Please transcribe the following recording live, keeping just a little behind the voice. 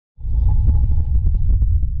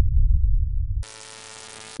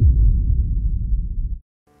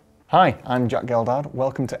Hi, I'm Jack Geldard.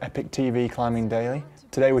 Welcome to EpicTV Climbing Daily.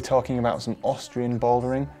 Today we're talking about some Austrian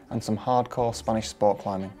bouldering and some hardcore Spanish sport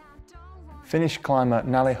climbing. Finnish climber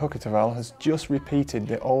Nalle Hukkataival has just repeated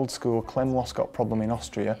the old school Klem Loskot problem in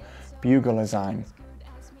Austria, Bügeleisen.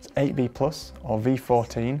 It's 8B+ or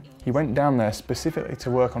V14. He went down there specifically to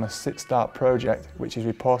work on a sit-start project, which is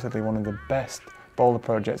reportedly one of the best boulder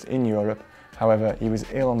projects in Europe. However, he was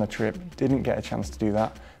ill on the trip, didn't get a chance to do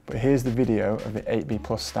that, but here's the video of the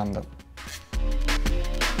 8B+ stand-up.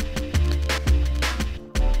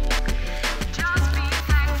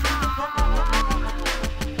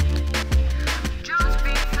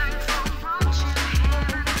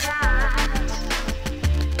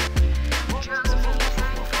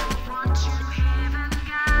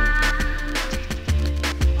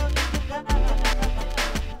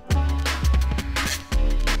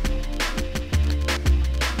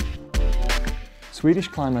 Swedish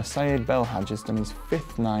climber Said Belhaj has done his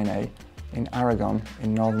 5th 9A in Aragon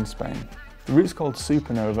in northern Spain. The route's called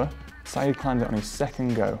Supernova. Said climbed it on his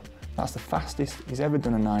 2nd go. That's the fastest he's ever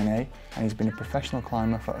done a 9A, and he's been a professional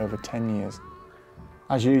climber for over 10 years.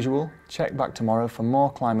 As usual, check back tomorrow for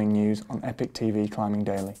more climbing news on EpicTV Climbing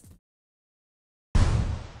Daily.